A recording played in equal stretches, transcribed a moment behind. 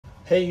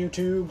Hey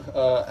YouTube,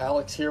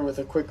 Alex here with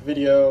a quick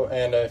video,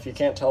 and if you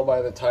can't tell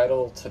by the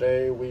title,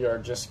 today we are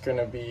just going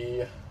to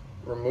be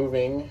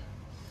removing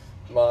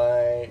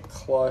my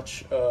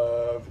clutch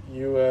of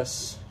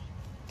US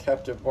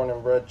captive born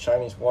and bred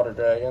Chinese water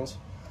dragons.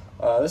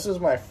 This is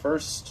my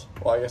first,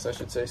 well, I guess I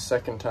should say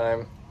second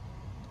time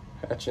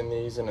hatching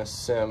these in a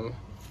sim,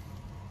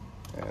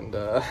 and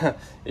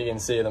you can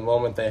see the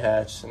moment they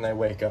hatch and they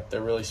wake up, they're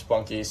really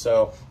spunky.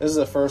 So this is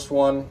the first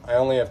one. I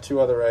only have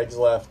 2 other eggs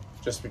left,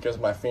 just because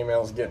my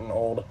female's getting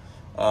old.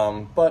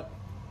 But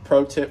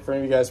pro tip for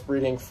you guys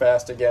breeding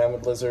fast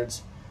Agamid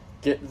lizards,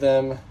 get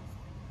them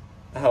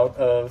out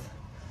of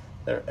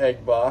their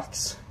egg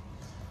box.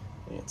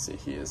 You can see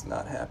he is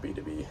not happy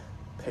to be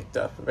picked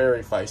up,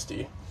 very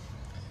feisty.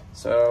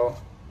 So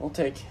we'll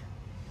take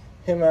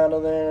him out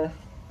of there.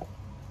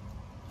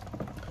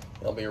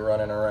 He'll be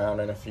running around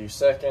in a few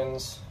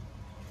seconds.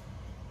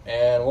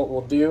 And what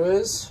we'll do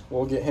is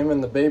we'll get him in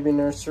the baby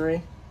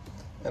nursery,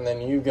 and then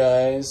you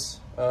guys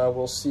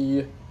we'll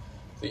see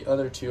the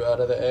other 2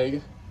 out of the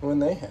egg when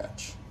they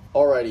hatch.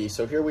 Alrighty,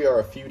 so here we are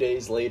a few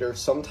days later.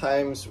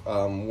 Sometimes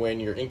when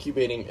you're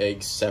incubating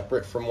eggs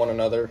separate from one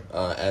another,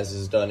 as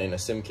is done in a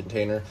sim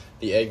container,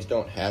 the eggs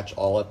don't hatch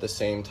all at the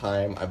same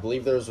time. I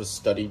believe there was a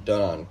study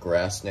done on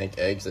grass snake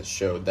eggs that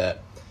showed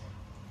that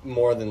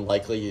more than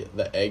likely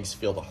the eggs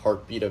feel the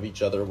heartbeat of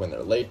each other when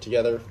they're laid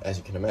together. As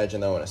you can imagine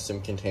though, in a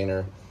sim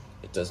container,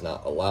 it does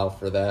not allow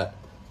for that.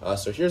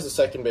 So here's the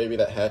second baby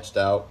that hatched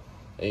out.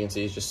 You can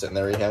see he's just sitting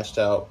there. He hatched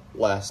out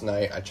last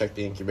night. I checked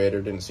the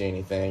incubator, didn't see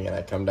anything, and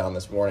I come down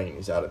this morning and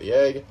he's out of the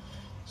egg.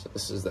 So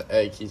this is the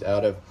egg he's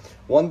out of.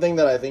 One thing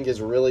that I think is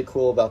really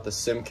cool about the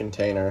sim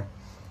container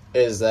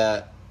is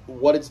that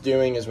what it's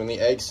doing is when the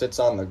egg sits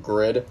on the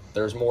grid,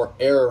 there's more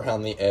air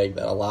around the egg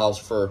that allows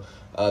for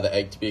the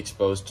egg to be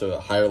exposed to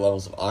higher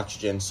levels of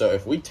oxygen. So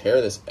if we tear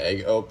this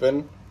egg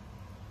open,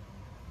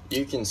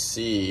 you can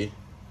see,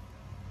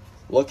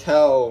 look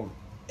how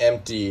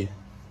empty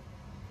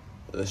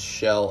the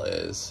shell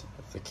is,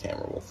 if the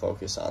camera will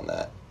focus on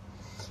that.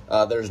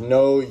 There's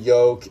no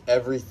yolk,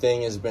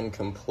 everything has been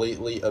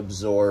completely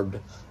absorbed,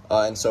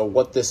 and so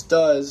what this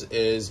does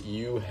is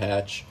you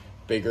hatch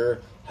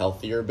bigger,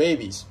 healthier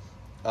babies.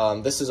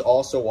 This is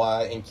also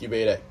why I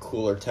incubate at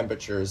cooler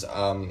temperatures.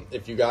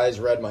 If you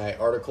guys read my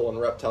article in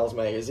Reptiles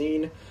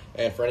magazine,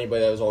 and for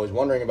anybody that was always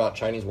wondering about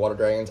Chinese water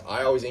dragons,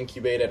 I always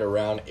incubate at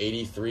around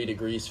 83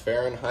 degrees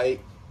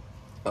Fahrenheit.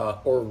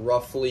 Or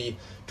roughly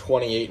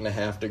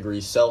 28.5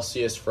 degrees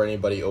Celsius for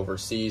anybody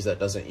overseas that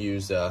doesn't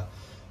use the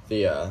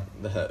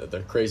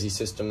crazy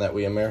system that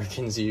we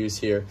Americans use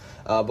here.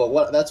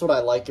 But that's what I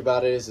like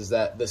about it is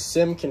that the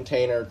sim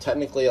container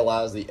technically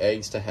allows the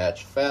eggs to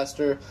hatch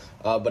faster,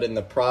 but in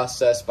the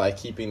process, by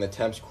keeping the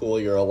temps cool,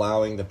 you're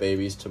allowing the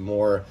babies to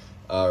more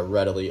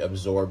readily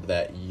absorb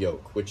that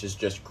yolk, which is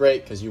just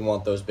great because you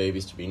want those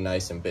babies to be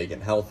nice and big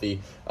and healthy.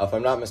 If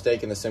I'm not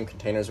mistaken, the sim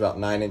container is about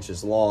 9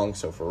 inches long,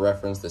 so for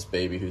reference, this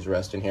baby who's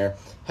resting here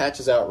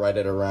hatches out right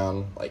at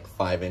around like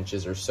 5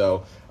 inches or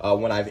so.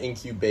 When I've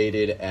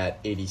incubated at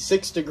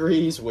 86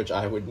 degrees, which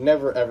I would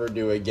never ever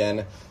do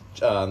again,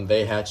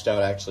 they hatched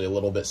out actually a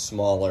little bit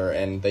smaller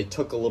and they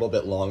took a little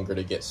bit longer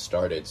to get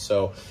started.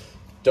 So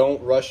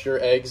don't rush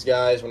your eggs,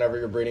 guys, whenever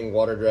you're breeding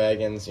water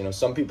dragons. You know,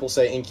 some people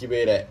say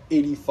incubate at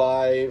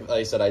 85. Like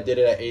I said, I did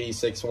it at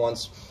 86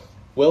 once.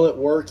 Will it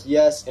work?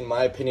 Yes. In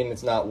my opinion,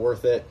 it's not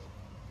worth it.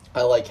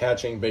 I like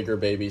hatching bigger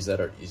babies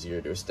that are easier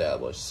to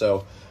establish.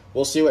 So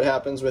we'll see what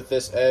happens with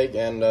this egg,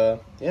 and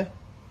yeah,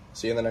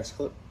 see you in the next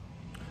clip.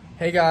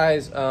 Hey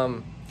guys,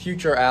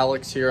 future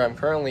Alex here. I'm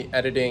currently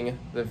editing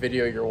the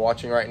video you're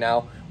watching right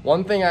now.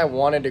 One thing I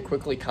wanted to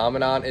quickly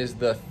comment on is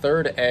the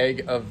 3rd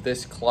egg of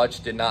this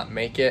clutch did not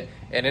make it.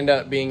 It ended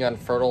up being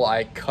unfertile.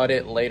 I cut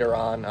it later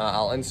on.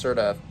 I'll insert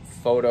a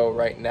photo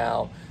right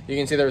now. You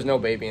can see there's no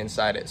baby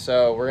inside it.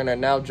 So we're gonna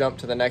now jump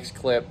to the next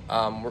clip.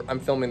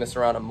 I'm filming this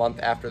around a month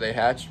after they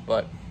hatched,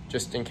 but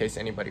just in case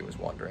anybody was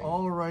wondering.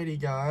 Alrighty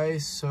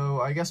guys, so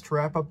I guess to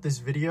wrap up this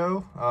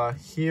video,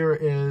 here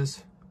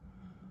is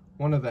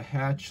one of the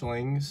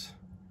hatchlings.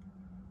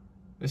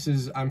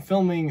 I'm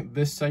filming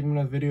this segment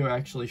of video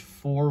actually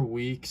 4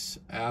 weeks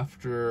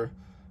after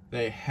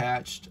they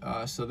hatched.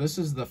 So this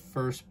is the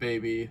first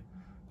baby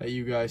that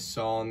you guys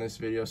saw in this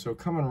video. So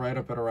coming right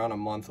up at around a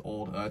month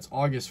old. It's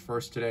August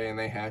 1st today, and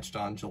they hatched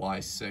on July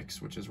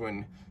 6th, which is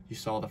when you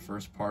saw the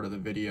first part of the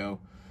video.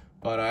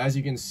 But as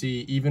you can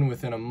see, even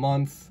within a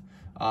month,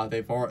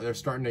 they're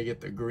starting to get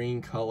the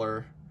green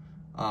color.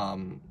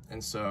 And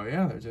so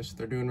yeah,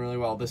 they're doing really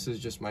well. This is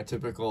just my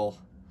typical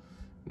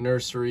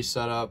nursery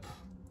setup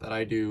that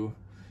I do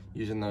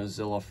using those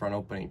Zilla front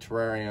opening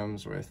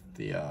terrariums with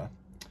the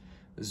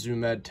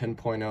Zoomed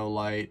 10.0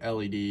 light,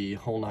 LED,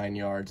 whole 9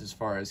 yards as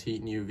far as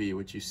heat and UV,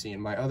 which you see in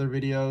my other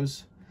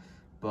videos.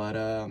 But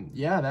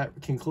yeah,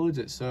 that concludes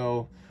it.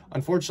 So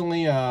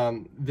unfortunately,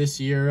 this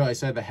year, I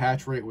said the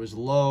hatch rate was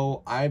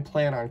low. I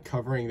plan on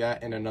covering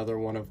that in another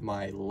one of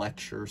my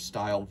lecture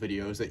style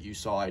videos that you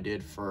saw I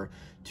did for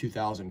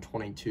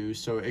 2022.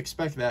 So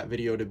expect that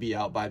video to be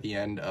out by the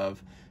end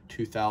of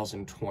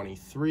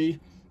 2023.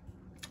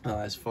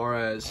 As far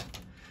as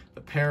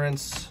the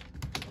parents,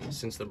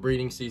 since the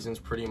breeding season's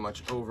pretty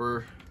much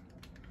over,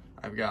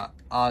 I've got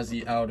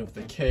Ozzy out of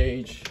the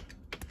cage.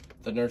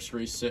 The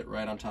nurseries sit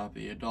right on top of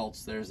the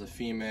adults. There's a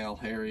female,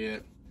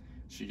 Harriet.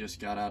 She just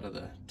got out of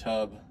the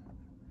tub,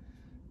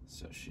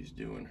 so she's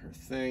doing her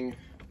thing.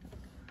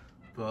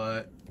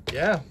 But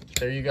yeah,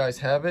 there you guys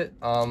have it.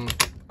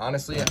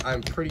 Honestly,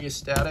 I'm pretty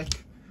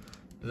ecstatic.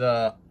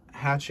 The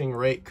hatching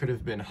rate could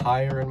have been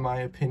higher in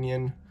my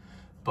opinion,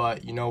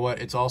 but you know what?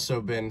 It's also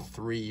been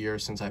 3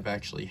 years since I've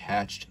actually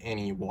hatched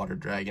any water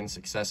dragon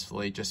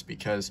successfully, just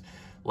because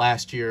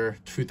last year,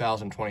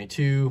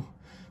 2022,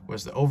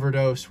 was the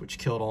overdose, which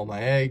killed all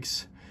my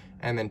eggs.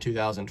 And then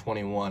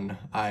 2021,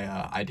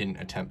 I didn't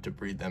attempt to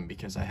breed them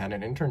because I had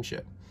an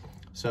internship.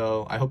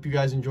 So I hope you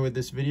guys enjoyed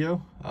this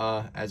video.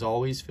 As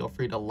always, feel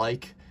free to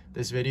like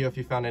this video if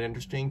you found it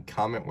interesting,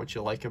 comment what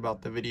you like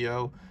about the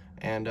video,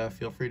 and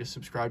feel free to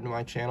subscribe to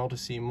my channel to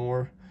see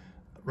more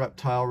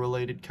reptile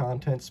related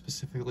content,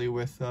 specifically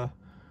with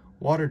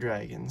water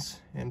dragons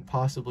and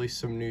possibly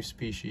some new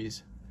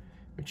species,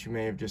 which you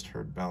may have just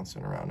heard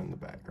bouncing around in the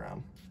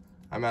background.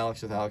 I'm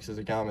Alex with Alex's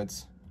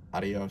Agamids.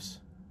 Adios.